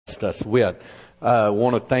blessed us with. I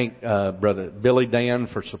want to thank Brother Billy Dan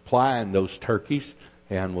for supplying those turkeys,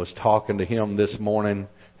 and was talking to him this morning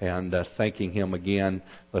and thanking him again.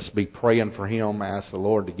 Let's be praying for him. Ask the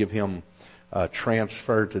Lord to give him a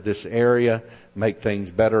transfer to this area, make things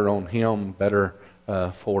better on him, better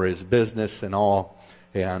for his business and all,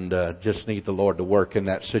 and just need the Lord to work in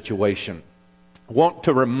that situation. I want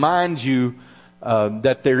to remind you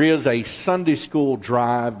that there is a Sunday school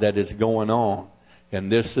drive that is going on,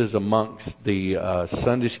 and this is amongst the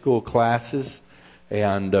Sunday school classes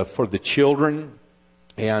and for the children.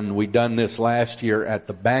 And we done this last year at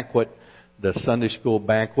the banquet, the Sunday school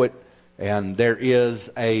banquet, and there is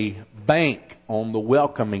a bank on the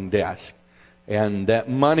welcoming desk. And that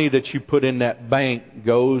money that you put in that bank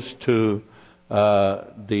goes to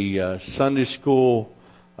the Sunday school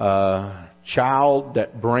child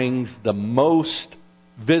that brings the most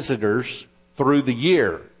visitors through the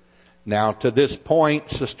year. Now, to this point,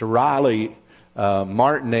 Sister Riley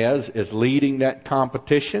Martinez is leading that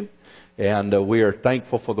competition, and we are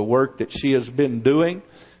thankful for the work that she has been doing.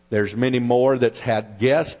 There's many more that's had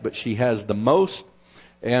guests, but she has the most.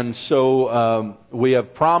 And so we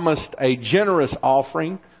have promised a generous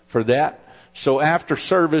offering for that. So after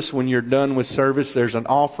service, when you're done with service, there's an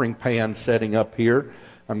offering pan setting up here.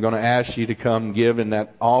 I'm going to ask you to come give in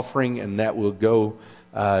that offering, and that will go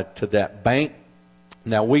to that bank.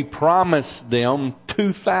 Now, we promised them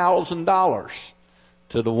 $2,000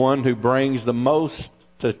 to the one who brings the most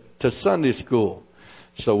to Sunday school.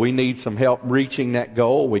 So we need some help reaching that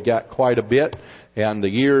goal. We got quite a bit, and the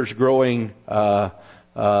year's growing late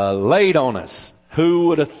on us. Who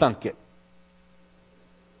would have thunk it?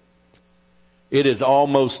 It is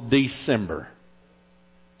almost December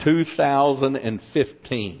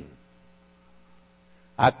 2015.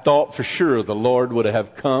 I thought for sure the Lord would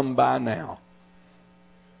have come by now.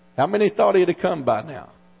 How many thought He'd have come by now?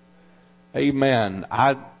 Amen.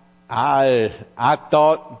 I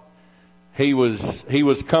thought He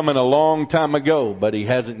was coming a long time ago, but He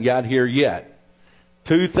hasn't got here yet.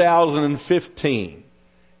 2015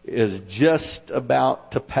 is just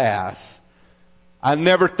about to pass. I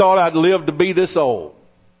never thought I'd live to be this old.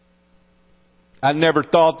 I never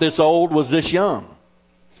thought this old was this young.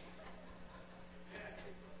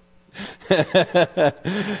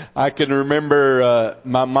 I can remember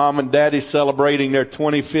my mom and daddy celebrating their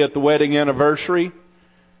 25th wedding anniversary,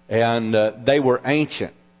 and they were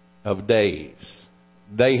ancient of days.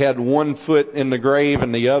 They had one foot in the grave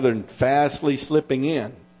and the other fastly slipping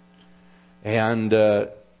in. And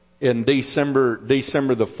in December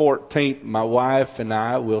the 14th, my wife and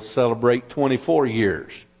I will celebrate 24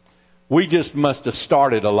 years. We just must have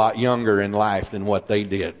started a lot younger in life than what they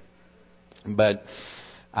did. But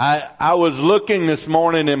I was looking this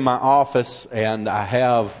morning in my office, and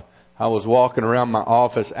I was walking around my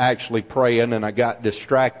office actually praying, and I got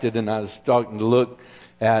distracted, and I was starting to look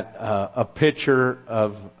at a picture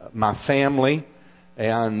of my family,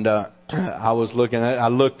 and I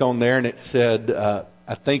looked on there, and it said,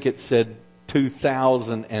 I think it said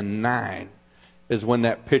 2009 is when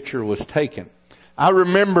that picture was taken. I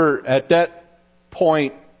remember at that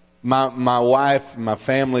point, my wife, my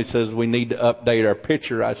family says we need to update our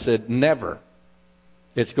picture. I said, never.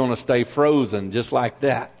 It's going to stay frozen just like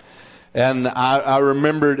that. And I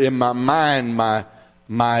remembered in my mind, my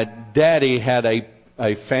daddy had a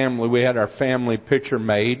family. We had our family picture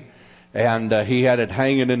made, and he had it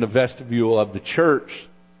hanging in the vestibule of the church.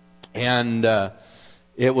 And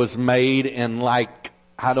it was made in I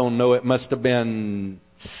don't know, it must have been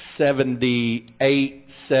 78,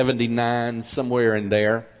 79, somewhere in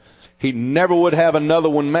there. He never would have another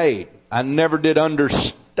one made. I never did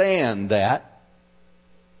understand that.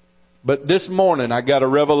 But this morning I got a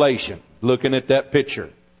revelation looking at that picture.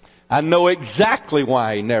 I know exactly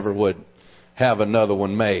why he never would have another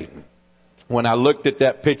one made. When I looked at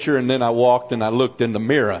that picture and then I walked and I looked in the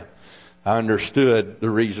mirror, I understood the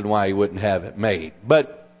reason why he wouldn't have it made.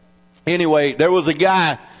 But anyway, there was a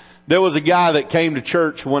guy that came to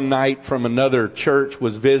church one night from another church,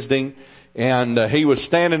 was visiting, and he was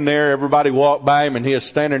standing there. Everybody walked by him, and he was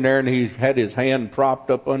standing there, and he had his hand propped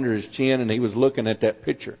up under his chin, and he was looking at that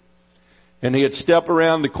picture. And he'd step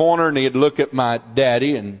around the corner, and he'd look at my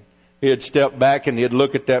daddy, and he'd step back, and he'd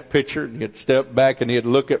look at that picture, and he'd step back, and he'd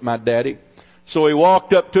look at my daddy. So he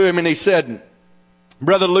walked up to him, and he said,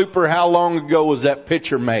 "Brother Looper, how long ago was that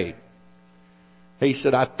picture made?" He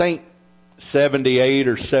said, "I think 78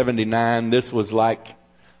 or 79. This was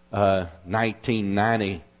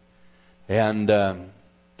 1990. And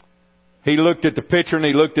he looked at the picture and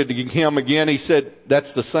he looked at him again. He said,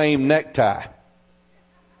 "That's the same necktie."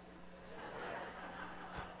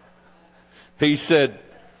 He said,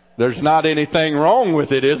 There's not anything wrong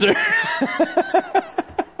with it, is there?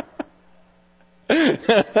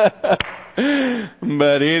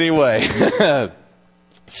 But anyway,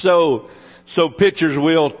 so pictures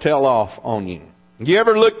will tell off on you. You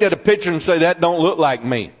ever looked at a picture and say, that don't look like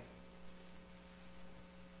me?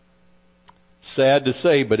 Sad to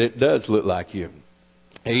say, but it does look like you.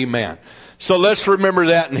 Amen. So let's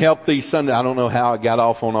remember that and help these Sunday. I don't know how I got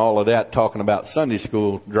off on all of that talking about Sunday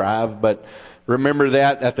school drive, but remember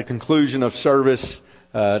that at the conclusion of service,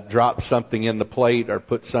 drop something in the plate or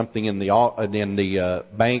put something in the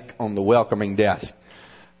bank on the welcoming desk.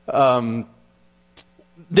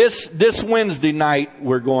 This Wednesday night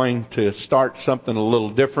we're going to start something a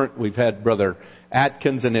little different. We've had Brother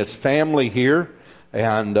Atkins and his family here,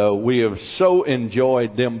 and we have so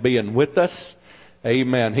enjoyed them being with us.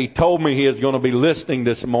 Amen. He told me he is going to be listening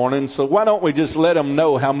this morning, so why don't we just let him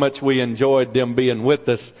know how much we enjoyed them being with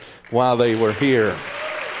us while they were here.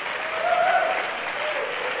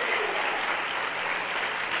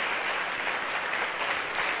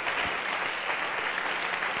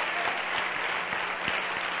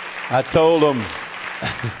 I told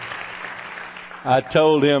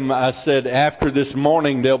him, I said, after this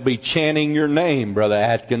morning they'll be chanting your name, Brother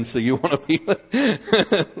Atkins, so you want to be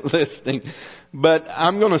listening. But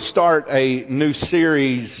I'm going to start a new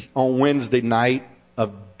series on Wednesday night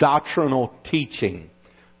of doctrinal teaching.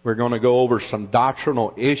 We're going to go over some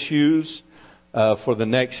doctrinal issues for the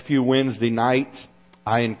next few Wednesday nights.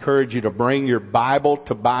 I encourage you to bring your Bible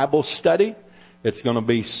to Bible study. It's going to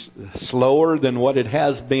be slower than what it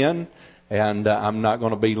has been, and I'm not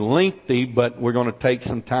going to be lengthy, but we're going to take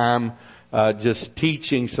some time just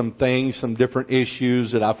teaching some things, some different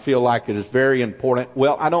issues that I feel like it is very important.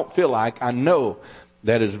 Well, I don't feel like, I know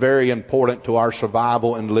that is very important to our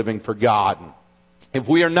survival and living for God. If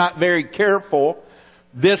we are not very careful,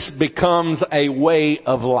 this becomes a way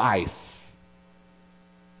of life.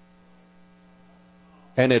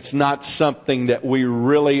 And it's not something that we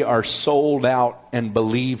really are sold out and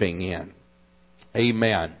believing in.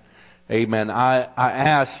 Amen. Amen. I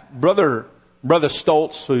asked Brother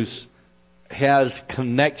Stoltz, who has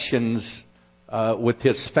connections with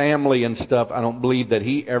his family and stuff. I don't believe that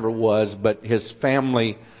he ever was, but his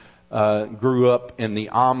family grew up in the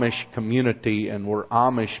Amish community and were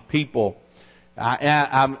Amish people.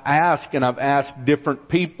 I've asked different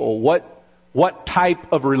people, what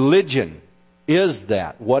type of religion is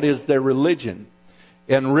that? What is their religion?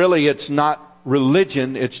 And really it's not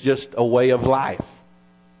religion, it's just a way of life.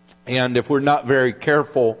 And if we're not very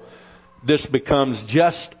careful, this becomes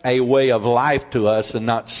just a way of life to us and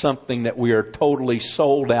not something that we are totally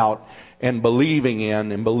sold out and believing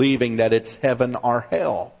in and believing that it's heaven or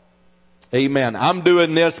hell. Amen. I'm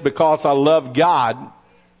doing this because I love God,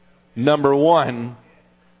 number one.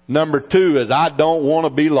 Number two is I don't want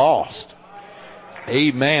to be lost.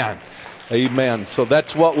 Amen. Amen. So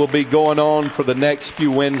that's what will be going on for the next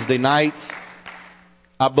few Wednesday nights.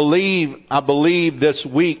 I believe this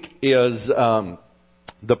week is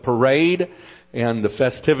the parade and the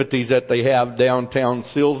festivities that they have downtown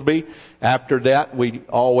Silsbee. After that, we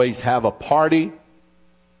always have a party.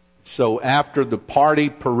 So after the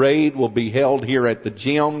parade will be held here at the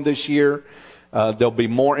gym this year. There'll be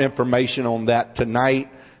more information on that tonight.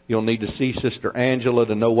 You'll need to see Sister Angela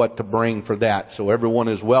to know what to bring for that. So everyone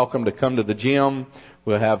is welcome to come to the gym.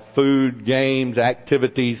 We'll have food, games,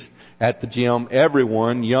 activities at the gym.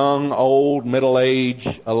 Everyone, young, old,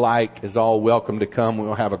 middle-aged alike, is all welcome to come.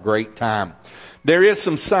 We'll have a great time. There is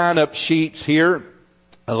some sign-up sheets here.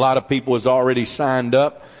 A lot of people has already signed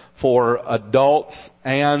up for adults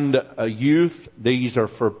and youth. These are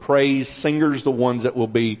for praise singers, the ones that will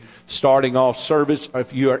be starting off service.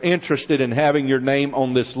 If you are interested in having your name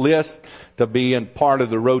on this list to be in part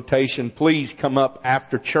of the rotation, please come up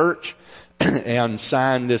after church and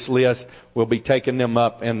sign this list. We'll be taking them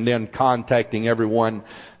up and then contacting everyone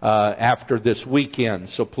after this weekend.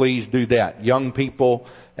 So please do that. Young people,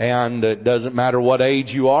 and it doesn't matter what age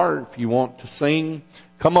you are, if you want to sing,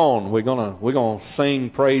 come on. We're gonna sing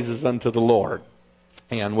praises unto the Lord.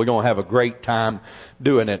 And we're going to have a great time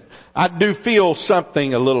doing it. I do feel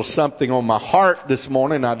a little something on my heart this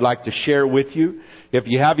morning I'd like to share with you. If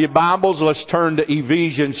you have your Bibles, let's turn to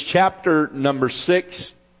Ephesians chapter number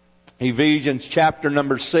 6. Ephesians chapter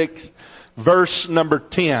number 6, verse number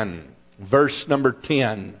 10. Verse number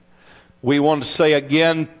 10. We want to say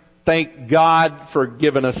again, thank God for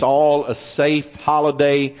giving us all a safe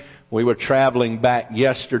holiday. We were traveling back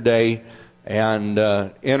yesterday, and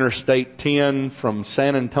Interstate 10 from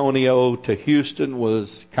San Antonio to Houston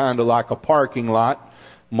was kind of like a parking lot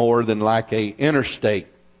more than like a interstate.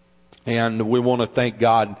 And we want to thank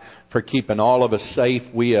God for keeping all of us safe.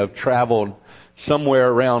 We have traveled somewhere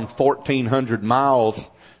around 1,400 miles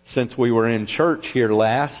since we were in church here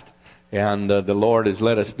last. And the Lord has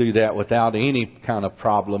let us do that without any kind of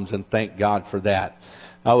problems, and thank God for that.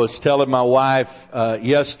 I was telling my wife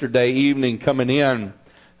yesterday evening coming in,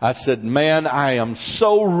 I said, man, I am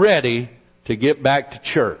so ready to get back to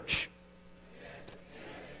church.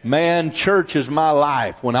 Man, church is my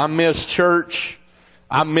life. When I miss church,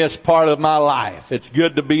 I miss part of my life. It's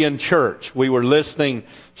good to be in church. We were listening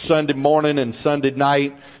Sunday morning and Sunday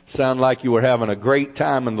night. Sound like you were having a great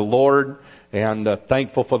time in the Lord, and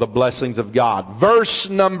thankful for the blessings of God. Verse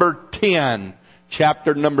number 10,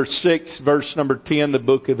 chapter number 6, verse number 10, the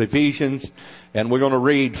book of Ephesians. And we're going to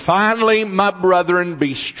read, finally, my brethren,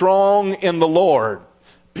 be strong in the Lord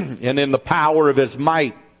and in the power of His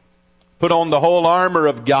might. Put on the whole armor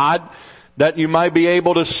of God, that you might be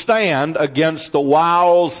able to stand against the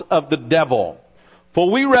wiles of the devil.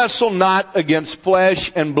 For we wrestle not against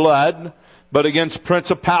flesh and blood, but against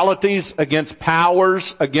principalities, against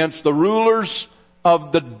powers, against the rulers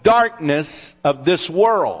of the darkness of this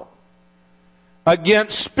world,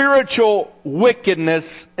 against spiritual wickedness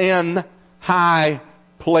in high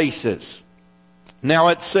places. Now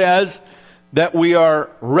it says that we are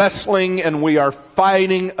wrestling and we are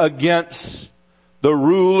fighting against the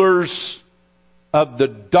rulers of the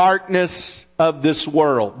darkness of this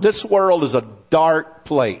world. This world is a dark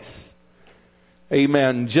place.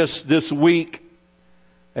 Amen. Just this week,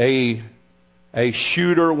 a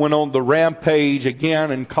shooter went on the rampage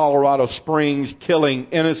again in Colorado Springs, killing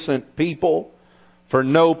innocent people for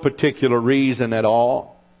no particular reason at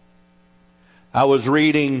all. I was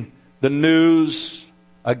reading the news.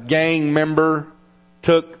 A gang member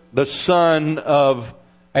took the son of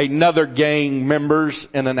another gang members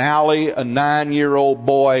in an alley. A 9-year-old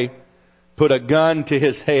boy put a gun to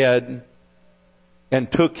his head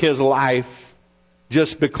and took his life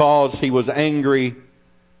just because he was angry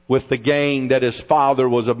with the gang that his father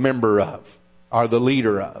was a member of, or the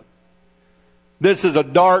leader of. This is a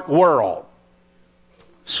dark world.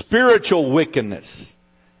 Spiritual wickedness.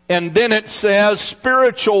 And then it says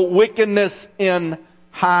spiritual wickedness in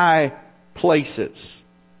high places.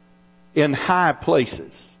 In high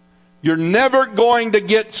places. You're never going to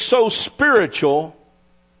get so spiritual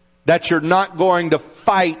that you're not going to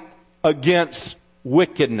fight against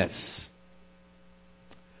wickedness.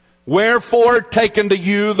 Wherefore, take unto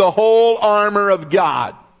you the whole armor of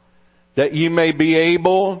God, that ye may be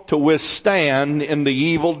able to withstand in the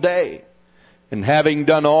evil day. And having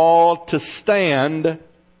done all to stand,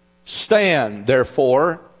 stand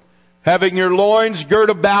therefore, having your loins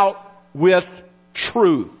girt about with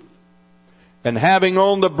truth, and having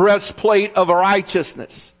on the breastplate of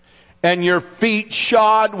righteousness, and your feet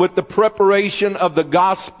shod with the preparation of the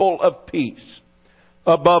gospel of peace.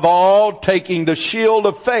 Above all, taking the shield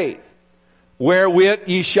of faith, wherewith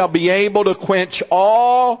ye shall be able to quench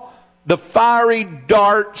all the fiery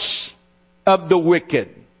darts of the wicked,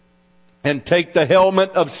 and take the helmet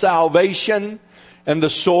of salvation and the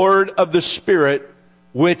sword of the Spirit,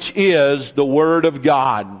 which is the Word of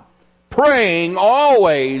God, praying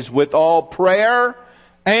always with all prayer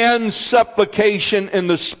and supplication in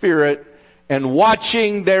the Spirit, and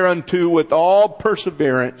watching thereunto with all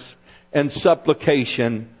perseverance and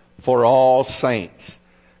supplication for all saints.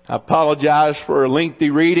 I apologize for a lengthy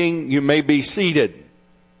reading. You may be seated.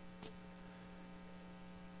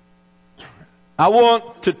 I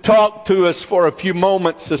want to talk to us for a few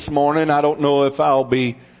moments this morning. I don't know if I'll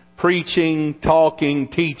be preaching, talking,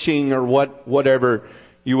 teaching, or whatever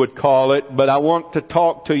you would call it, but I want to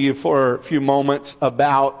talk to you for a few moments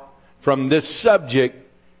about, from this subject,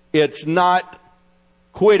 it's not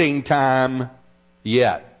quitting time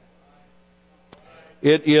yet.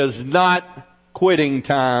 It is not quitting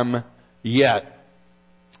time yet.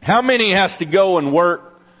 How many has to go and work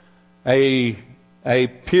a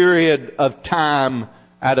period of time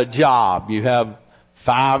at a job? You have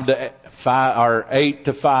 5 to 5 or 8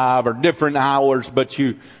 to 5 or different hours, but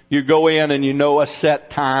you go in and you know a set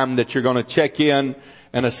time that you're going to check in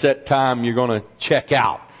and a set time you're going to check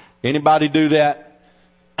out. Anybody do that?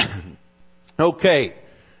 Okay.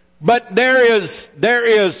 But there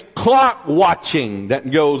is clock watching that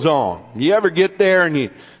goes on. You ever get there and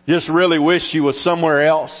you just really wish you was somewhere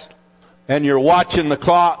else and you're watching the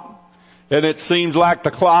clock and it seems like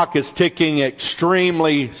the clock is ticking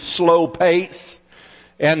extremely slow pace,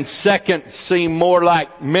 and seconds seem more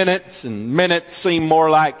like minutes, and minutes seem more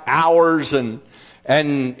like hours, and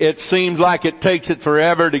it seems like it takes it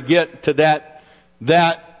forever to get to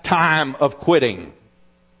that time of quitting.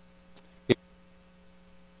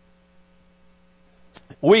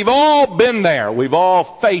 We've all been there. We've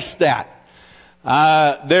all faced that.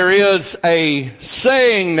 There is a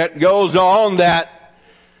saying that goes on that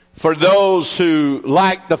for those who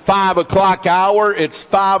like the 5 o'clock hour, it's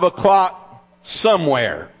 5 o'clock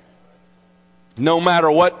somewhere. No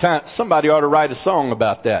matter what time. Somebody ought to write a song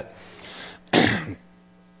about that.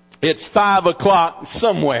 It's 5 o'clock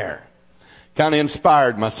somewhere. Kind of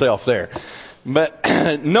inspired myself there. But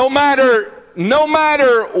no matter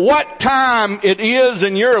what time it is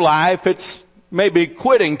in your life, it's maybe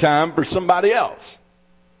quitting time for somebody else.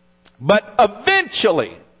 But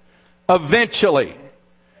eventually,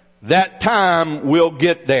 that time will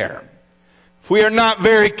get there. If we are not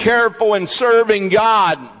very careful in serving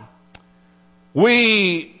God,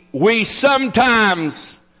 we sometimes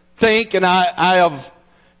think, and I have,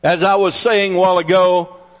 as I was saying a while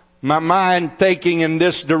ago, my mind thinking in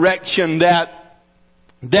this direction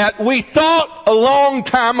that we thought a long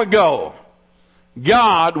time ago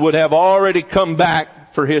God would have already come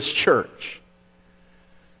back for His church.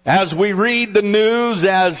 As we read the news,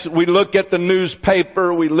 as we look at the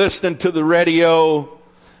newspaper, we listen to the radio,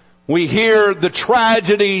 we hear the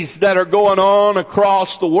tragedies that are going on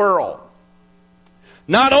across the world.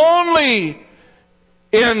 Not only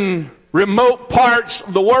in remote parts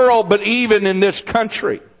of the world, but even in this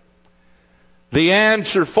country. The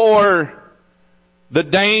answer for the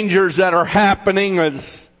dangers that are happening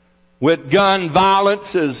with gun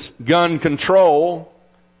violence is gun control.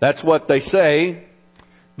 That's what they say.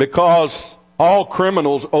 Because all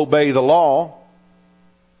criminals obey the law.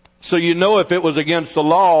 So you know if it was against the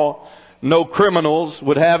law, no criminals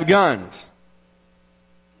would have guns.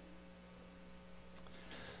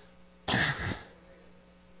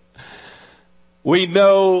 We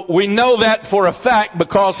know that for a fact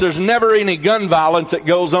because there's never any gun violence that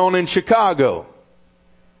goes on in Chicago.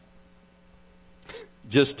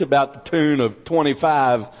 Just about the tune of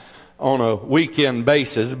 25 on a weekend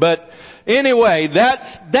basis. But anyway,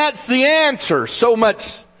 that's the answer. So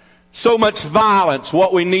much violence.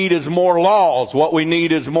 What we need is more laws. What we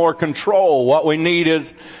need is more control. What we need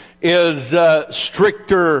is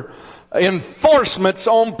stricter enforcements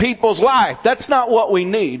on people's life. That's not what we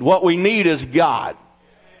need. What we need is God.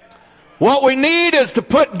 What we need is to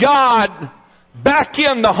put God back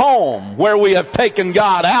in the home where we have taken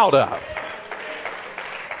God out of.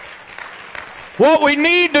 What we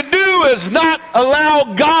need to do is not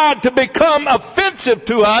allow God to become offensive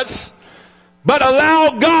to us, but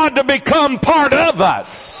allow God to become part of us.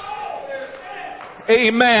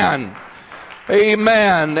 Amen.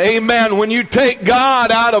 Amen. Amen. When you take God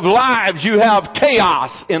out of lives, you have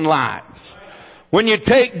chaos in lives. When you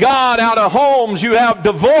take God out of homes, you have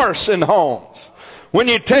divorce in homes. When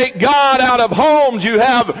you take God out of homes, you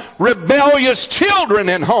have rebellious children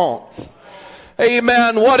in homes.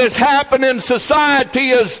 Amen. What has happened in society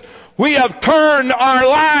is we have turned our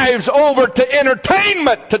lives over to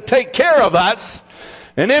entertainment to take care of us,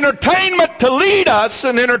 and entertainment to lead us,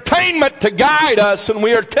 and entertainment to guide us, and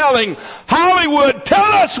we are telling Hollywood, tell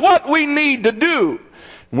us what we need to do.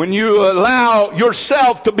 When you allow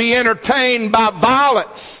yourself to be entertained by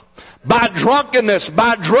violence, by drunkenness,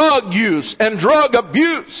 by drug use and drug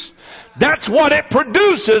abuse, that's what it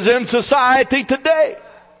produces in society today.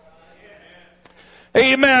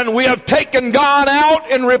 Amen. We have taken God out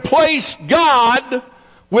and replaced God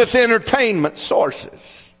with entertainment sources.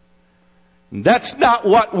 That's not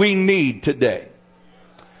what we need today.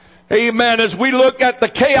 Amen. As we look at the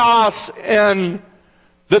chaos and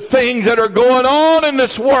the things that are going on in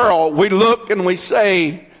this world, we look and we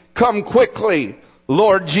say, come quickly,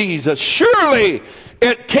 Lord Jesus. Surely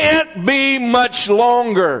it can't be much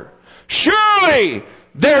longer. Surely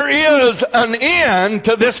there is an end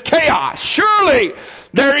to this chaos. Surely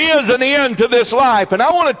there is an end to this life. And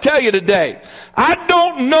I want to tell you today, I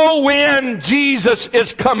don't know when Jesus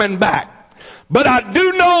is coming back. But I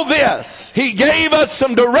do know this. He gave us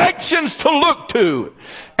some directions to look to.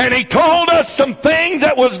 And He told us some things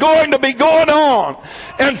that was going to be going on.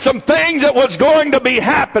 And some things that was going to be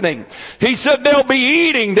happening. He said there'll be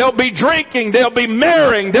eating, there'll be drinking, there'll be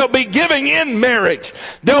marrying, there'll be giving in marriage.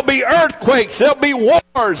 There'll be earthquakes, there'll be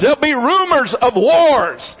wars, there'll be rumors of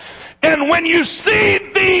wars. And when you see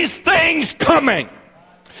these things coming,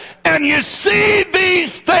 and you see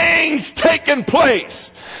these things taking place,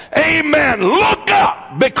 amen, look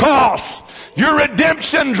up, because your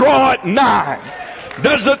redemption draweth nigh.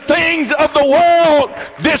 Does the things of the world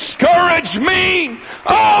discourage me?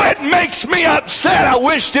 Oh, it makes me upset. I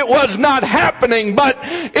wished it was not happening, but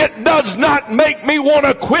it does not make me want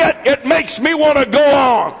to quit. It makes me want to go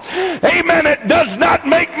on. Amen. It does not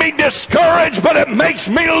make me discouraged, but it makes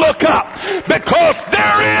me look up, because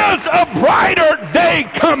there is a brighter day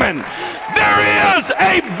coming. There is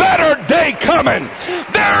a better day coming.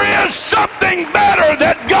 There is something better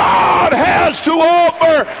that God has to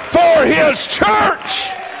offer for His church.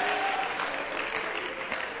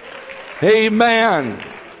 Amen.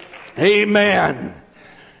 Amen.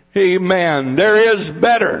 Amen. There is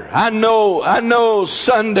better. I know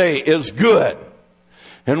Sunday is good.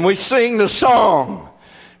 And we sing the song,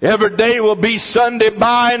 every day will be Sunday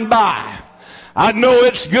by and by. I know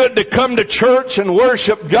it's good to come to church and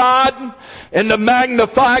worship God and to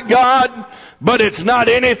magnify God, but it's not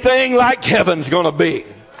anything like heaven's going to be.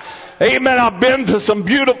 Amen. I've been to some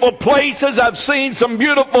beautiful places. I've seen some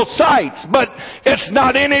beautiful sights, but it's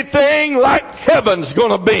not anything like heaven's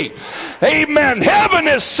going to be. Amen. Heaven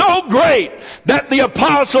is so great that the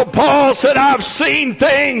Apostle Paul said, I've seen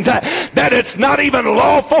things that it's not even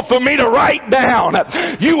lawful for me to write down.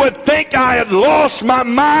 You would think I had lost my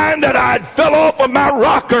mind, that I had fell off of my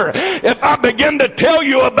rocker, if I begin to tell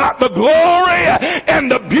you about the glory and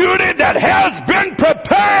the beauty that has been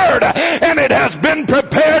prepared, and it has been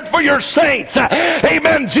prepared for your saints.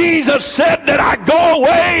 Amen. Jesus said that I go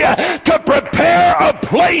away to prepare a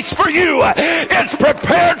place for you. It's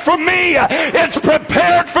prepared for me. It's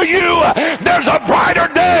prepared for you. There's a brighter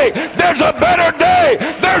day. There's a better day.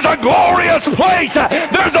 There's a glorious place.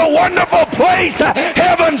 There's a wonderful place.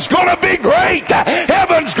 Heaven's going to be great.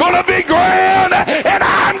 Heaven's going to be grand. And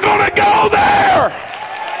I'm going to go there.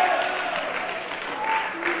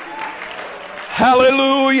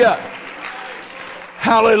 Hallelujah.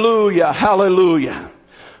 Hallelujah. Hallelujah.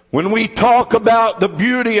 When we talk about the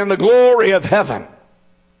beauty and the glory of heaven,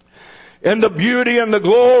 and the beauty and the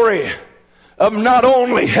glory of not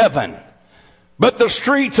only heaven, but the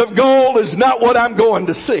streets of gold is not what I'm going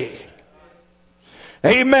to see.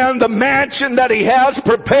 Amen. The mansion that He has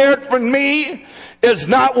prepared for me is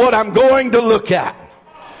not what I'm going to look at.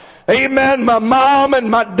 Amen. My mom and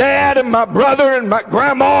my dad and my brother and my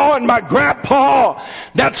grandma and my grandpa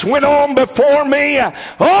that's went on before me.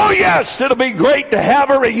 Oh yes, it'll be great to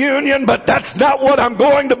have a reunion, but that's not what I'm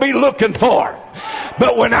going to be looking for.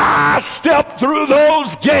 But when I step through those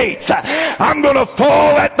gates, I'm going to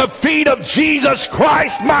fall at the feet of Jesus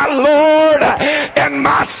Christ, my Lord and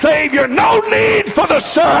my Savior. No need for the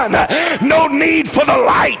sun. No need for the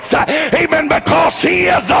lights. Amen. Because He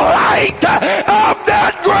is the light of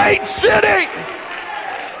that great city.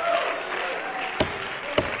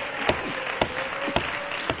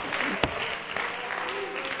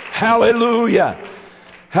 Hallelujah.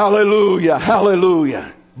 Hallelujah.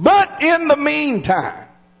 Hallelujah. But in the meantime,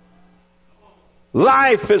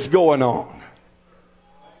 life is going on.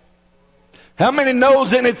 How many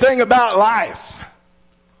knows anything about life?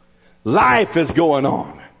 Life is going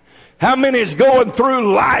on. How many is going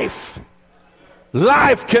through life?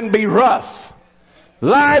 Life can be rough.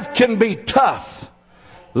 Life can be tough.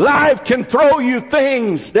 Life can throw you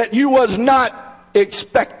things that you was not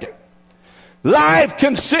expecting. Life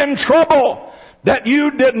can send trouble that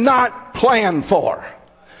you did not plan for.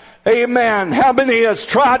 Amen. How many has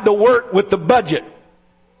tried to work with the budget?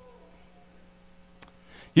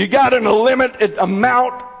 You got an unlimited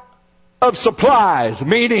amount of supplies,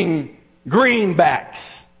 meaning greenbacks,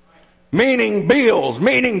 meaning bills,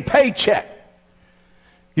 meaning paycheck.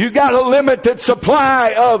 You got a limited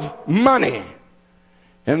supply of money.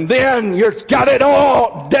 And then you've got it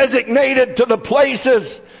all designated to the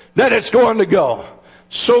places that it's going to go.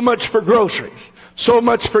 So much for groceries, so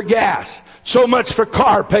much for gas, so much for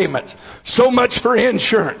car payments, so much for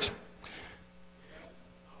insurance.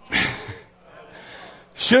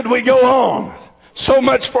 Should we go on? So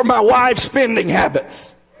much for my wife's spending habits.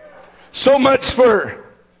 So much for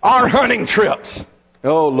our hunting trips.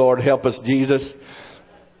 Oh, Lord, help us, Jesus.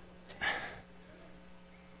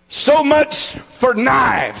 So much for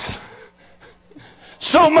knives.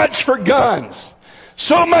 So much for guns.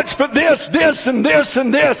 So much for this, and this,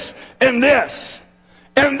 and this, and this.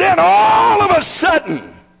 And then all of a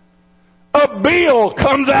sudden, a bill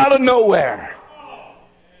comes out of nowhere.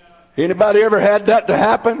 Anybody ever had that to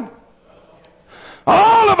happen?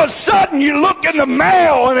 All of a sudden you look in the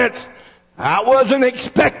mail and I wasn't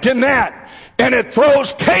expecting that. And it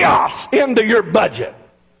throws chaos into your budget.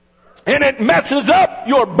 And it messes up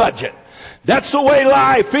your budget. That's the way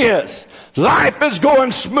life is. Life is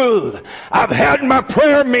going smooth. I've had my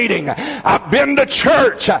prayer meeting. I've been to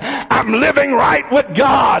church. I I'm living right with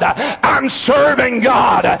God. I'm serving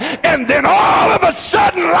God. And then all of a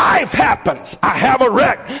sudden life happens. I have a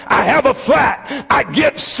wreck. I have a flat. I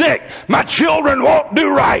get sick. My children won't do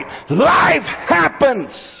right. Life happens.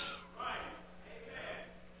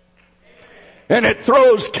 And it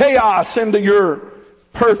throws chaos into your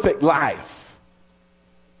perfect life.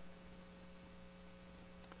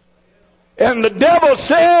 And the devil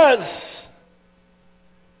says,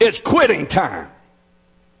 it's quitting time.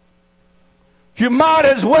 You might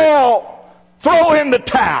as well throw in the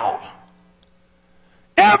towel.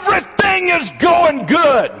 Everything is going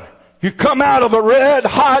good. You come out of a red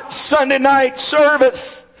hot Sunday night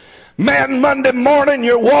service. Man, Monday morning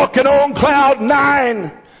you're walking on cloud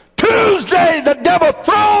 9. Tuesday, the devil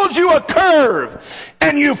throws you a curve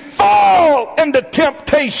and you fall into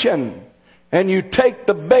temptation and you take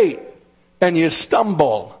the bait and you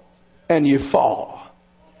stumble and you fall.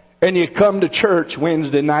 And you come to church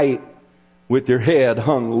Wednesday night with your head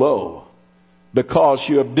hung low because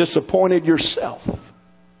you have disappointed yourself.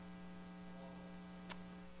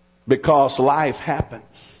 Because life happens.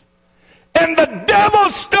 And the devil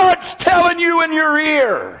starts telling you in your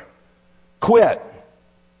ear, quit.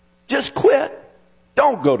 Just quit.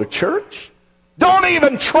 Don't go to church. Don't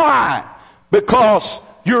even try because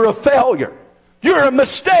you're a failure. You're a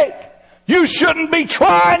mistake. You shouldn't be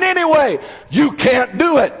trying anyway. You can't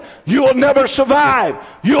do it. You'll never survive.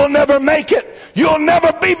 You'll never make it. You'll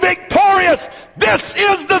never be victorious. This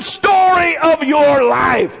is the story of your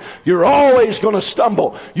life. You're always going to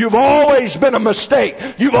stumble. You've always been a mistake.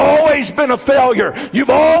 You've always been a failure.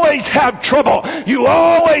 You've always had trouble. You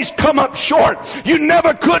always come up short. You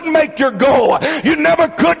never could make your goal. You never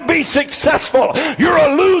could be successful. You're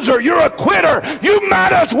a loser. You're a quitter. You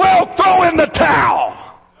might as well throw in the towel.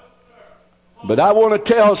 But I want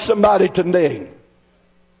to tell somebody today,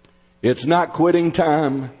 it's not quitting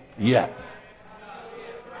time yet.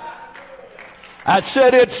 I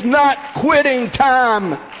said it's not quitting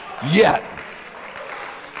time yet.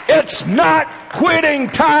 It's not quitting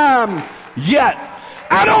time yet.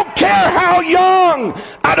 I don't care how young.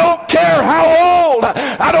 I don't care how old.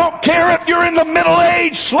 I don't care if you're in the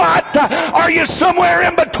middle-age slot. Are you somewhere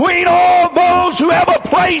in between all those who have a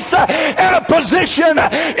place and a position?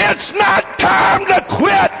 It's not time to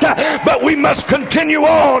quit, but we must continue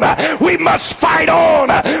on. We must fight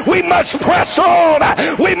on. We must press on.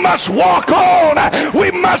 We must walk on.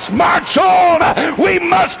 We must march on. We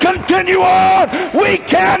must continue on. We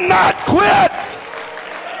cannot quit.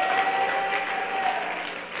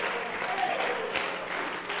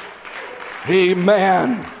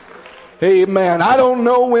 Amen. Amen. I don't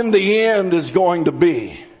know when the end is going to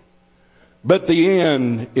be, but the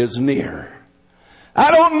end is near. I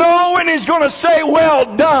don't know when He's going to say,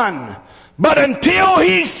 well done, but until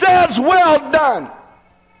He says, well done,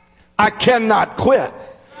 I cannot quit.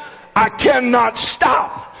 I cannot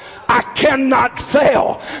stop. I cannot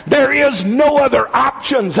fail. There is no other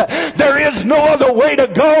options. There is no other way to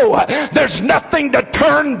go. There's nothing to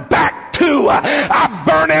turn back to. I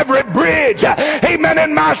burn every bridge. Amen.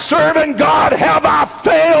 In my serving God, have I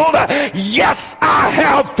failed? Yes, I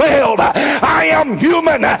have failed. I am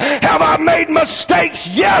human. Have I made mistakes?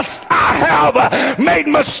 Yes, I have made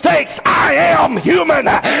mistakes. I am human.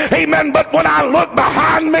 Amen. But when I look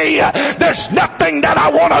behind me, there's nothing that I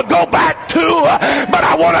want to go back to, but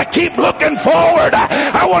I want to keep looking forward.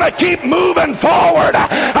 I want to keep moving forward.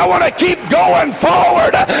 I want to keep going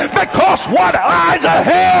forward because what lies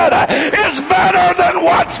ahead is better than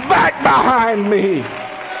what's back behind me.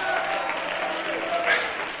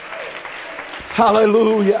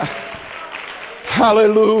 Hallelujah.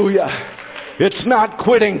 Hallelujah. It's not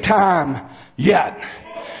quitting time yet.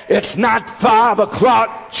 It's not 5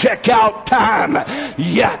 o'clock checkout time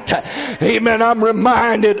yet. Amen. I'm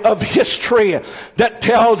reminded of history that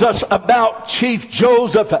tells us about Chief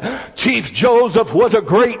Joseph. Chief Joseph was a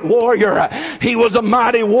great warrior. He was a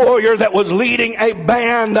mighty warrior that was leading a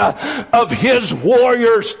band of his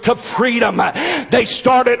warriors to freedom. They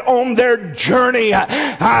started on their journey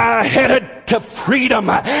headed to freedom,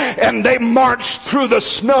 and they marched through the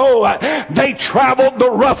snow. They traveled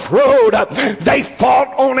the rough road. They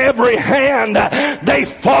fought on every hand. They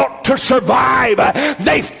fought to survive.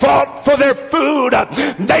 They fought for their food.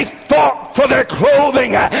 They fought for their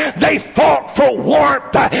clothing. They fought for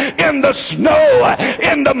warmth in the snow,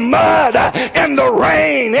 in the mud, in the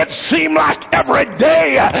rain. It seemed like every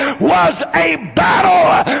day was a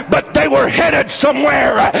battle, but they were headed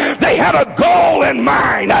somewhere. They had a goal in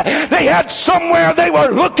mind. They had somewhere they were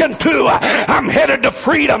looking to. I'm headed to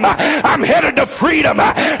freedom. I'm headed to freedom.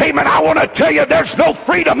 Amen. I want to tell you, there's no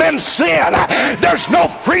freedom in sin. There's no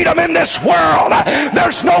freedom in this world.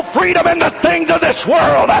 There's no freedom in the things of this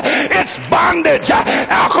world. It's bondage.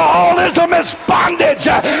 Alcoholism is bondage.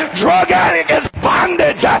 Drug addict is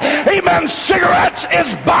bondage. Amen. Cigarettes is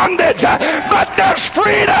bondage. But there's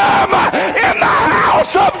freedom in the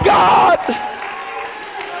house of God.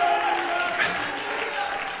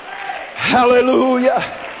 Hallelujah.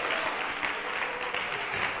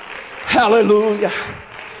 Hallelujah.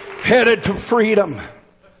 Headed to freedom.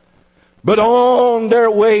 But on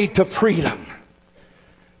their way to freedom,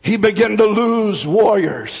 he began to lose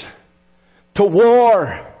warriors to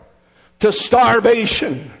war, to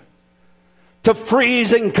starvation, to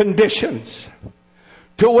freezing conditions,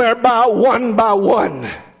 to whereby one by one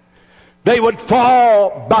they would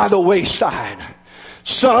fall by the wayside.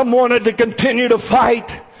 Some wanted to continue to fight,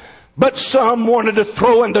 but some wanted to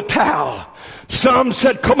throw in the towel. Some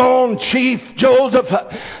said, come on, Chief Joseph,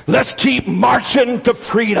 let's keep marching to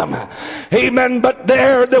freedom. Amen. But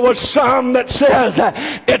there was some that says,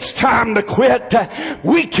 it's time to quit.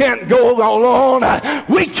 We can't go alone.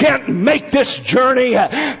 We can't make this journey.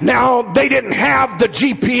 Now, they didn't have the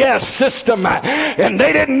GPS system, and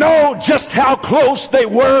they didn't know just how close they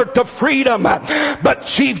were to freedom. But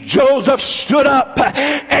Chief Joseph stood up,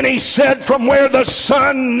 and he said, from where the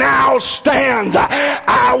sun now stands,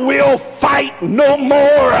 I will fight no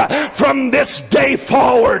more from this day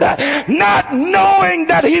forward. Not knowing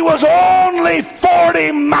that he was only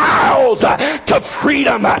 40 miles to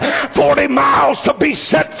freedom, 40 miles to be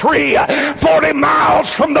set free, 40 miles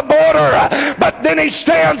from the border. But then he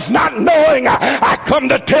stands not knowing. I come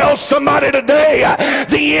to tell somebody today,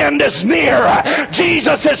 the end is near.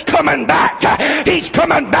 Jesus is coming back. He's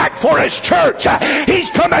coming back for his church. He's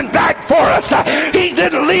coming back for us. He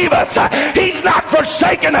didn't leave us. He's not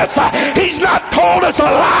forsaken us. He's not told us a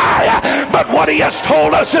lie, but what he has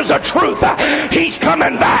told us is the truth. He's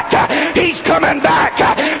coming back. He's coming back.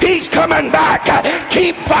 He's coming back.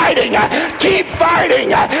 Keep fighting. Keep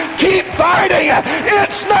fighting. Keep fighting.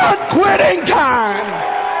 It's not quitting time.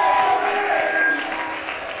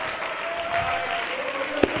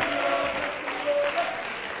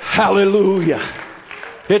 Hallelujah.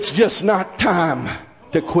 It's just not time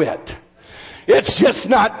to quit. It's just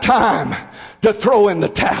not time to throw in the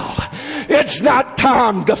towel. It's not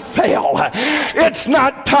time to fail. It's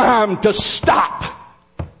not time to stop.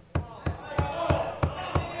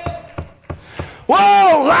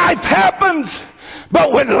 Well, life happens,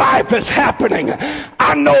 but when life is happening,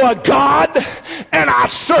 I know a God, and I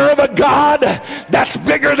serve a God that's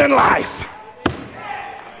bigger than life.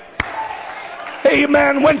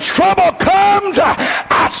 Amen. When trouble comes,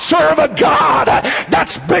 I serve a God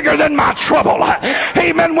that's bigger than my trouble.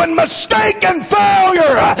 Amen. When mistake and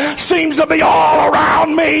failure seems to be all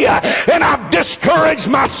around me, and I've discouraged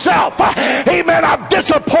myself. Amen. I've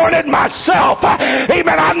disappointed myself.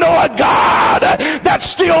 Amen. I know a God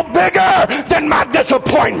that's still bigger than my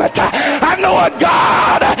disappointment. I know a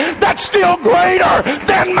God that's still greater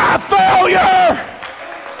than my failure.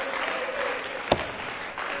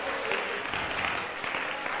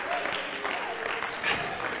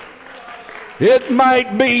 It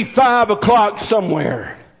might be 5 o'clock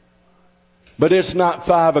somewhere, but it's not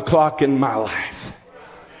 5 o'clock in my life.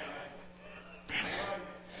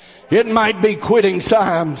 It might be quitting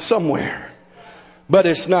time somewhere, but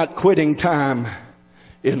it's not quitting time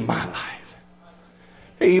in my life.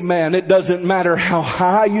 Amen. It doesn't matter how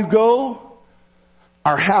high you go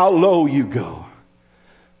or how low you go.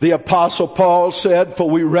 The Apostle Paul said, for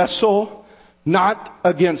we wrestle not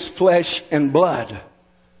against flesh and blood,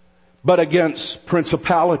 but against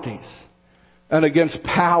principalities and against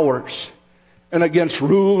powers and against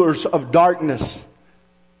rulers of darkness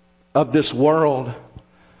of this world,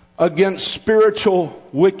 against spiritual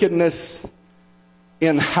wickedness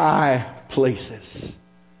in high places.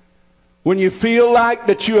 When you feel like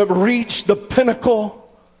that you have reached the pinnacle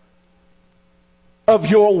of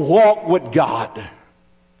your walk with God,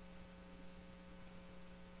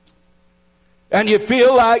 and you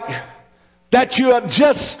feel like that you have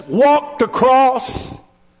just walked across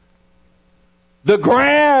the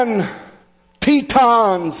grand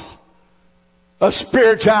Tetons of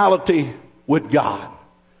spirituality with God.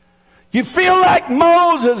 You feel like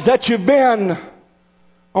Moses that you've been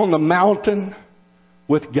on the mountain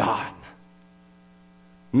with God.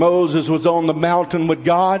 Moses was on the mountain with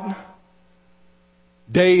God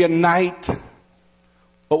day and night.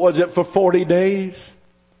 What was it, for 40 days?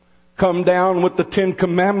 Come down with the 10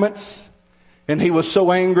 Commandments. And he was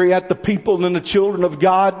so angry at the people and the children of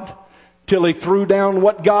God till he threw down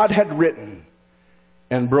what God had written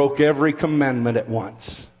and broke every commandment at once.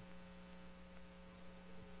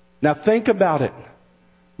 Now think about it.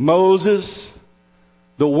 Moses,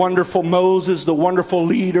 the wonderful Moses, the wonderful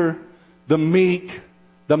leader, the meek,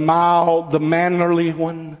 the mild, the mannerly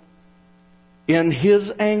one, in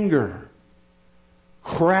his anger,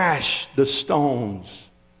 crashed the stones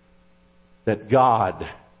that God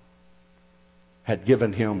had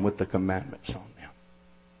given him with the commandments on them.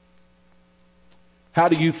 How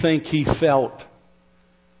do you think he felt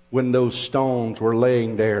when those stones were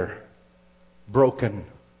laying there, broken?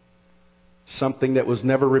 Something that was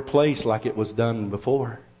never replaced like it was done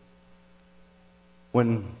before.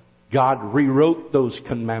 When God rewrote those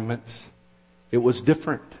commandments, it was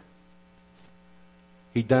different.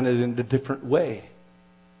 He done it in a different way.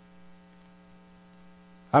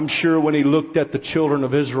 I'm sure when he looked at the children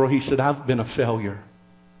of Israel, he said, I've been a failure.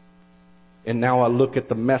 And now I look at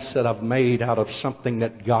the mess that I've made out of something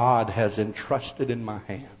that God has entrusted in my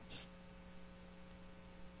hands.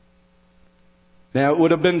 Now, it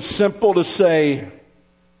would have been simple to say,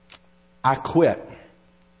 I quit.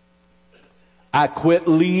 I quit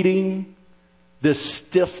leading this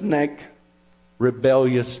stiff-necked,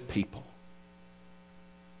 rebellious people.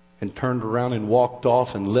 And turned around and walked off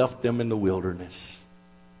and left them in the wilderness.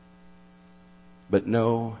 But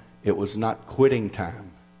no, it was not quitting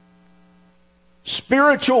time.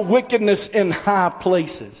 Spiritual wickedness in high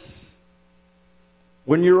places.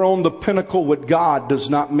 When you're on the pinnacle with God does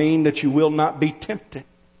not mean that you will not be tempted.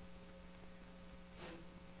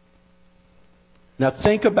 Now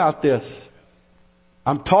think about this.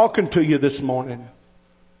 I'm talking to you this morning.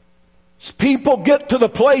 People get to the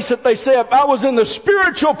place that they say, if I was in the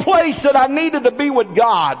spiritual place that I needed to be with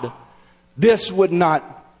God, this would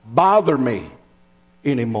not bother me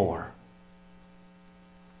anymore.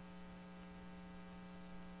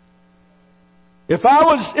 If I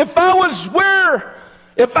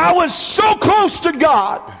was so close to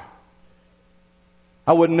God,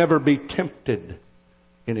 I would never be tempted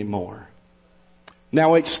anymore.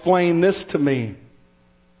 Now explain this to me.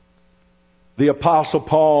 The Apostle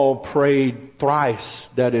Paul prayed thrice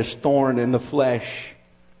that his thorn in the flesh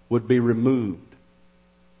would be removed.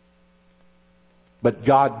 But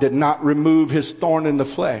God did not remove his thorn in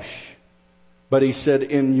the flesh. But he said,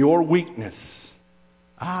 in your weakness,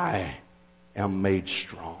 I am made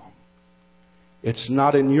strong. It's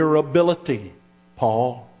not in your ability,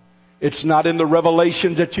 Paul. It's not in the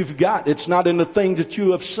revelations that you've got. It's not in the things that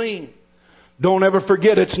you have seen. Don't ever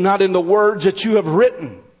forget, it's not in the words that you have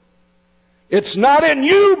written. It's not in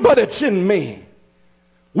you, but it's in me.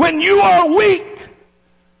 When you are weak,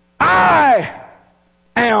 I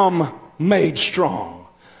am made strong.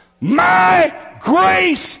 My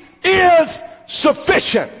grace is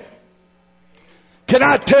sufficient. Can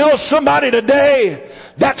I tell somebody today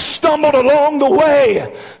that stumbled along the way,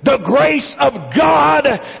 the grace of God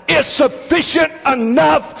is sufficient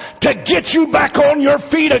enough to get you back on your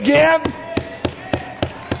feet again?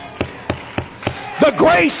 The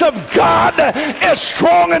grace of God is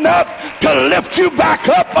strong enough to lift you back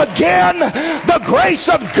up again. The grace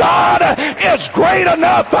of God is great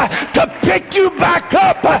enough to pick you back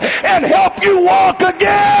up and help you walk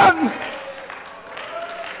again.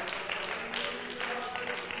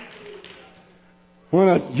 When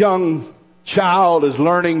a young child is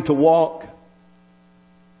learning to walk,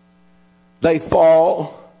 they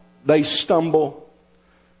fall, they stumble.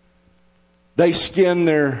 They skin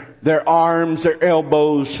their arms, their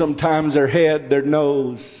elbows, sometimes their head, their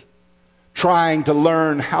nose, trying to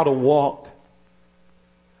learn how to walk.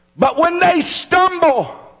 But when they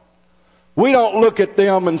stumble, we don't look at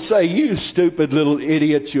them and say, you stupid little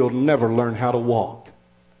idiots, you'll never learn how to walk.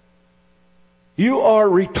 You are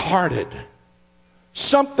retarded.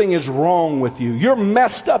 Something is wrong with you. You're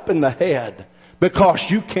messed up in the head because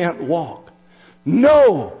you can't walk.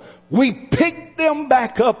 No, we pick them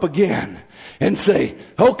back up again and say,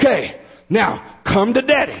 okay, now come to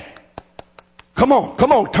daddy. Come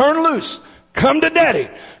on, turn loose. Come to daddy.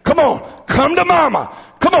 Come on, come to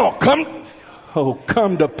mama. Come on,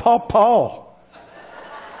 come to Pawpaw.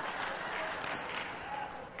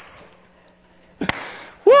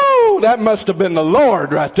 Woo, that must have been the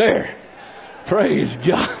Lord right there. Praise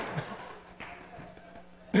God.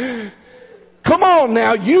 Come on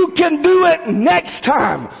now, you can do it next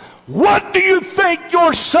time. What do you think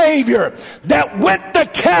your Savior that went to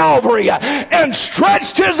Calvary and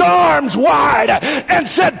stretched His arms wide and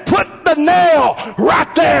said, put the nail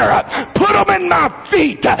right there. Put them in my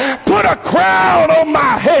feet. Put a crown on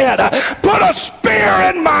my head. Put a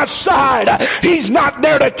spear in my side. He's not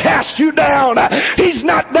there to cast you down. He's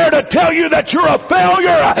not there to tell you that you're a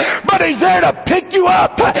failure, but He's there to pick you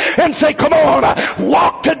up and say, come on,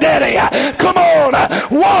 walk to Daddy. Come on,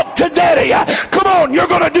 walk to Daddy. Come on,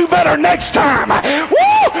 you're going to do better next time.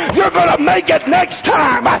 Woo! You're going to make it next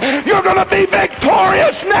time. You're going to be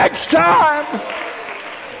victorious next time.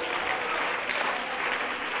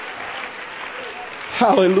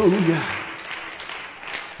 Hallelujah.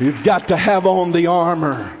 You've got to have on the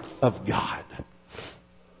armor of God.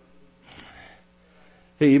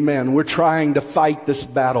 Amen. We're trying to fight this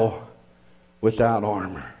battle without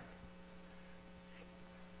armor.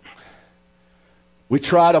 We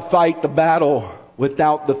try to fight the battle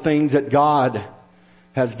without the things that God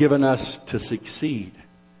has given us to succeed,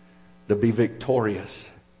 to be victorious.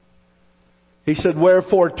 He said,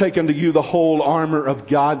 wherefore take unto you the whole armor of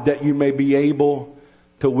God, that you may be able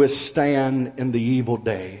to withstand in the evil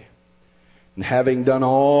day. And having done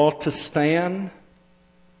all to stand,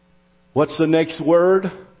 what's the next word?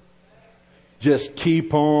 Just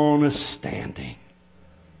keep on standing.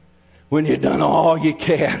 When you've done all you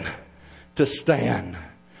can to stand,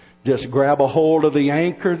 just grab a hold of the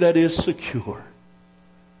anchor that is secure.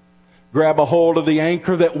 Grab a hold of the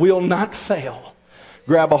anchor that will not fail.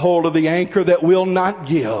 Grab a hold of the anchor that will not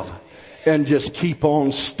give. And just keep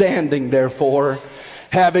on standing, therefore,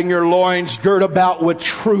 having your loins girt about with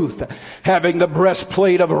truth, having the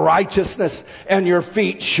breastplate of righteousness, and your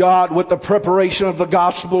feet shod with the preparation of the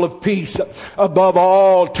gospel of peace. Above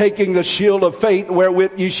all, taking the shield of faith,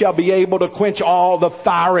 wherewith you shall be able to quench all the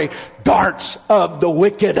fiery darts of the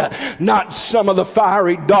wicked. Not some of the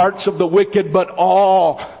fiery darts of the wicked, but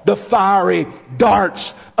all the fiery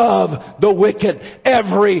darts of the wicked.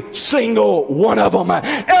 Every single one of them.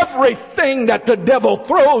 Everything that the devil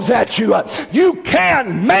throws at you, you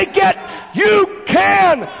can make it. You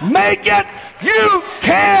can make it. You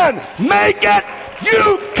can make it.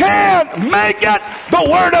 You can make it. The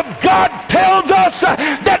Word of God tells us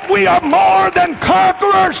that we are more than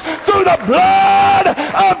conquerors through the blood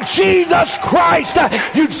of Jesus Christ.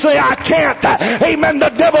 You'd say, I can't. Amen.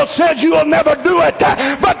 The devil says you will never do it.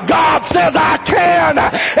 But God says I can.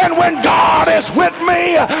 And when God is with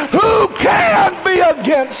me, who can be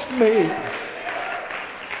against me?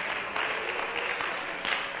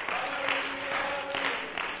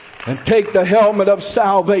 And take the helmet of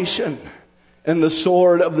salvation and the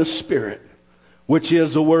sword of the Spirit, which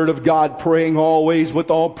is the Word of God, praying always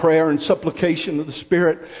with all prayer and supplication of the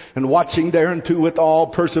Spirit, and watching thereunto with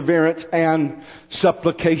all perseverance and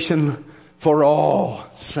supplication for all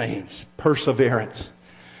saints. Perseverance.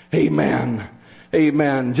 Amen.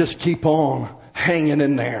 Amen. Just keep on hanging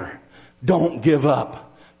in there. Don't give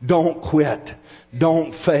up. Don't quit.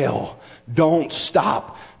 Don't fail. Don't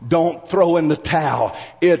stop. Don't throw in the towel.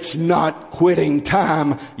 It's not quitting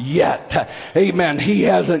time yet. Amen. He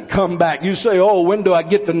hasn't come back. You say, oh, when do I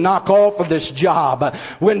get to knock off of this job?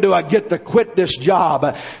 When do I get to quit this job?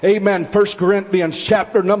 Amen. 1 Corinthians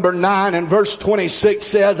chapter number 9 and verse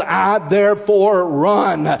 26 says, I therefore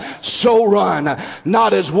run. So run.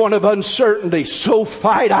 Not as one of uncertainty. So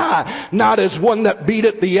fight I. Not as one that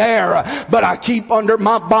beateth the air. But I keep under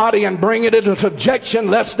my body and bring it into subjection,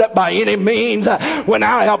 lest that by any means, when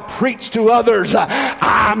I have preached to others,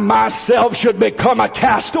 I myself should become a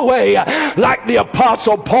castaway like the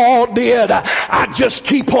Apostle Paul did. I just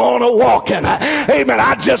keep on walking. Amen.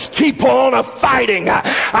 I just keep on fighting.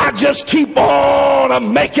 I just keep on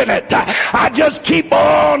making it. I just keep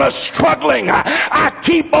on struggling. I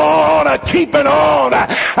keep on keeping on.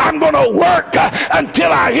 I'm going to work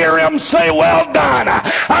until I hear Him say, well done.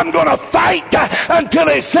 I'm going to fight until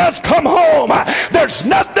He says, come home. There's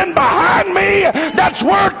nothing behind me that's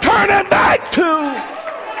worth turning back to.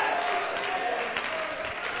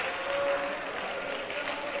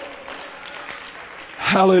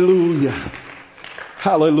 Hallelujah.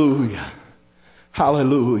 Hallelujah.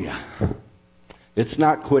 Hallelujah. It's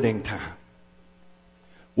not quitting time.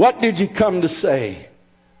 What did you come to say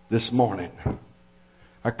this morning?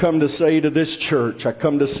 I come to say to this church, I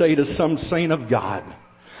come to say to some saint of God,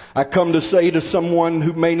 I come to say to someone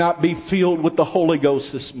who may not be filled with the Holy Ghost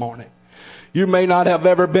this morning. You may not have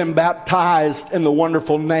ever been baptized in the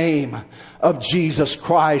wonderful name of Jesus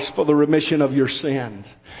Christ for the remission of your sins.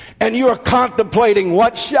 And you are contemplating,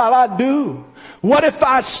 what shall I do? What if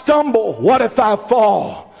I stumble? What if I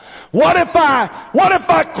fall? What if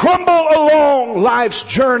I crumble along life's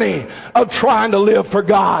journey of trying to live for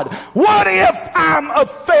God? What if I'm a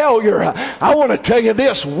failure? I want to tell you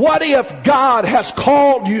this. What if God has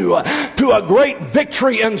called you to a great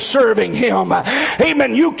victory in serving Him?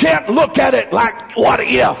 Amen. You can't look at it like, what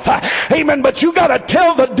if? Amen. But you got to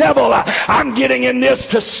tell the devil, I'm getting in this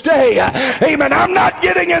to stay. Amen. I'm not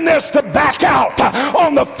getting in this to back out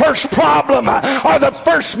on the first problem or the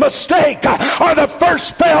first mistake or the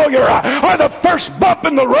first failure or the first bump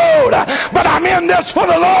in the road, but I'm in this for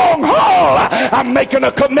the long haul. I'm making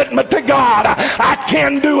a commitment to God. I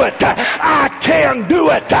can do it. I can do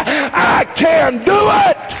it. I can do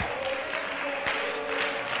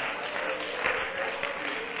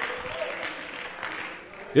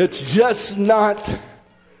it. It's just not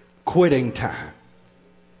quitting time.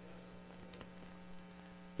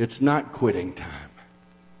 It's not quitting time.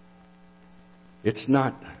 It's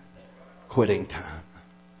not quitting time.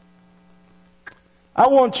 I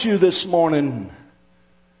want you this morning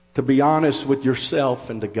to be honest with yourself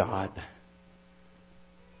and to God.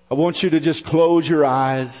 I want you to just close your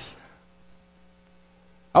eyes.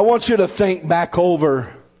 I want you to think back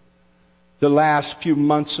over the last few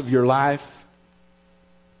months of your life.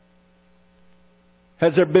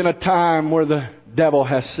 Has there been a time where the devil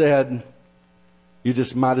has said, you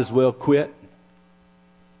just might as well quit?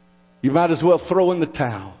 You might as well throw in the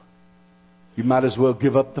towel. You might as well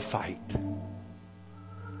give up the fight.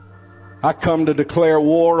 I come to declare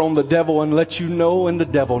war on the devil and let you know and the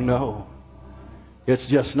devil know. It's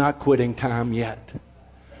just not quitting time yet.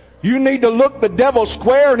 You need to look the devil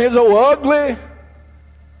square in his old ugly,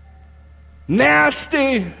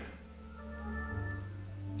 nasty,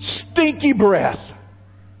 stinky breath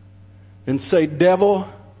and say, devil,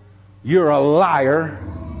 you're a liar.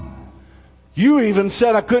 You even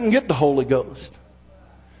said I couldn't get the Holy Ghost.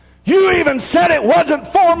 You even said it wasn't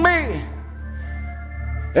for me.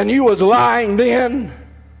 And you was lying then.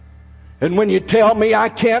 And when you tell me I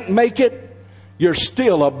can't make it, you're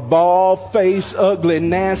still a bald-faced, ugly,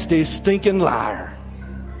 nasty, stinking liar.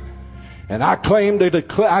 And I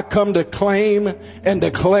come to claim and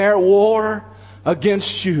declare war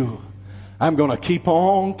against you. I'm going to keep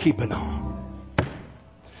on keeping on.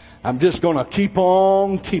 I'm just going to keep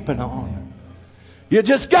on keeping on. You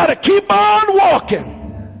just got to keep on walking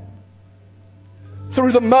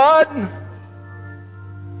through the mud.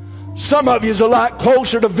 Some of you is a lot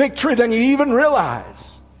closer to victory than you even realize.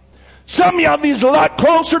 Some of you is a lot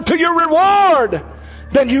closer to your reward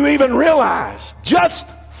than you even realize. Just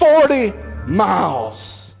 40 miles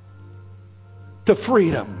to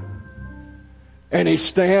freedom. And he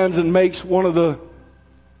stands and makes one of the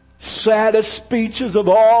saddest speeches of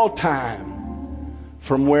all time.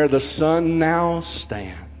 From where the sun now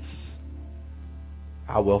stands,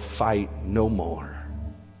 I will fight no more.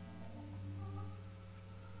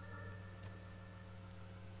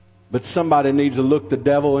 But somebody needs to look the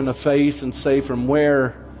devil in the face and say, from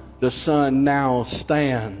where the sun now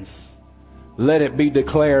stands, let it be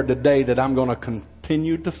declared today that I'm going to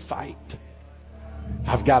continue to fight.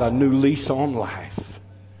 I've got a new lease on life.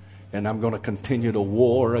 And I'm going to continue to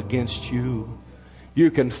war against you. You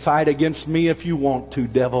can fight against me if you want to,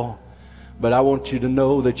 devil. But I want you to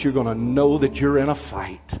know that you're going to know that you're in a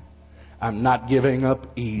fight. I'm not giving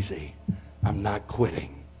up easy. I'm not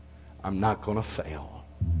quitting. I'm not going to fail.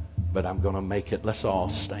 But I'm going to make it. Let's all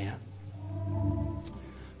stand.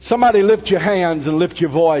 Somebody lift your hands and lift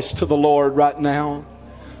your voice to the Lord right now.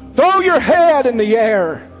 Throw your head in the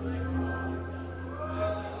air.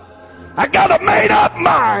 I got a made up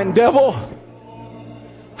mind, devil.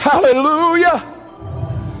 Hallelujah.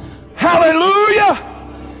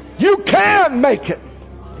 Hallelujah. You can make it.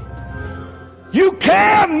 You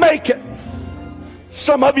can make it.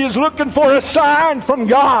 Some of you is looking for a sign from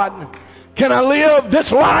God. Can I live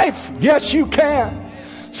this life? Yes, you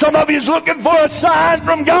can. Some of you is looking for a sign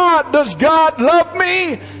from God. Does God love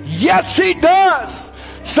me? Yes, He does.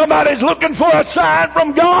 Somebody's looking for a sign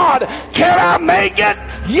from God. Can I make it?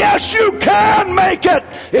 Yes, you can make it.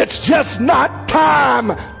 It's just not time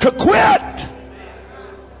to quit.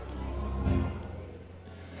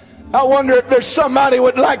 I wonder if there's somebody who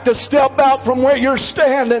would like to step out from where you're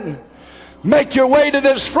standing. Make your way to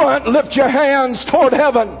this front. Lift your hands toward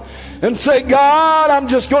heaven. And say, God, I'm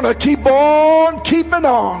just going to keep on keeping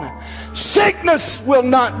on. Sickness will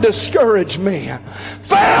not discourage me.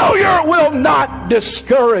 Failure will not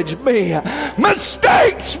discourage me.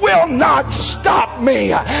 Mistakes will not stop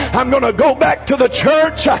me. I'm going to go back to the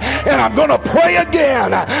church and I'm going to pray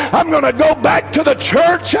again. I'm going to go back to the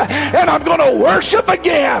church and I'm going to worship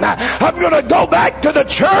again. I'm going to go back to the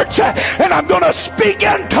church and I'm going to speak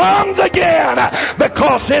in tongues again,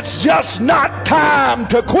 because it's just not time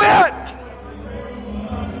to quit.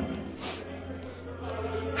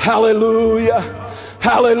 Hallelujah.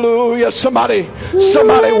 Hallelujah. Somebody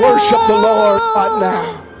worship the Lord right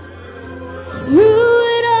now.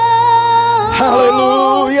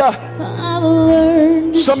 Hallelujah.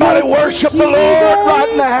 Somebody worship the Lord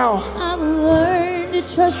right now.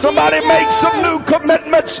 Somebody make some new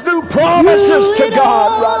commitments, new promises to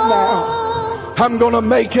God right now. I'm going to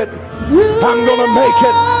make it. I'm going to make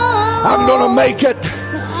it. I'm going to make it.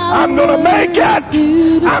 I'm going to make it.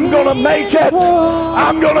 I'm going to make it.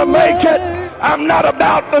 I'm going to make it. I'm not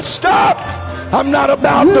about to stop. I'm not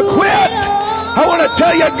about to quit. I want to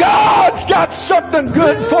tell you, God's got something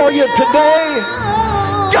good for you today.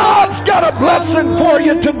 God's got a blessing for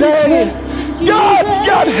you today. God's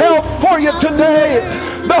got help for you today.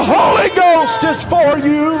 The Holy Ghost is for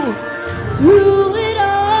you.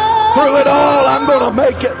 Through it all, I'm going to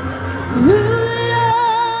make it.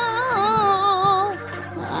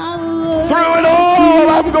 Through it all,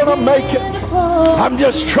 I'm going to make it. I'm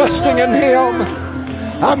just trusting in Him.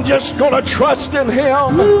 I'm just going to trust in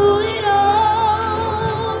Him.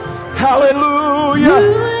 Hallelujah.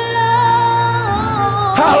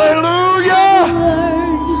 Hallelujah.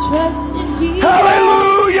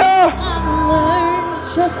 Hallelujah.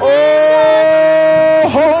 Oh,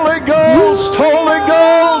 Holy Ghost, Holy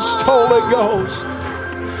Ghost, Holy Ghost.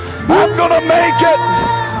 I'm going to make it.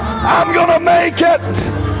 I'm going to make it.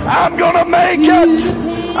 I'm going to make it.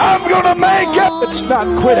 I'm going to make it. It's not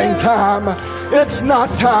quitting time. It's not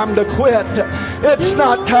time to quit. It's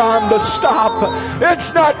not time to stop.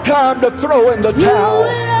 It's not time to throw in the towel.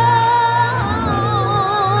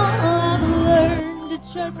 I've learned to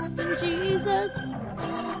trust in Jesus.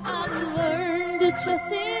 I've learned to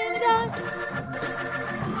trust in God.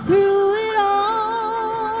 Through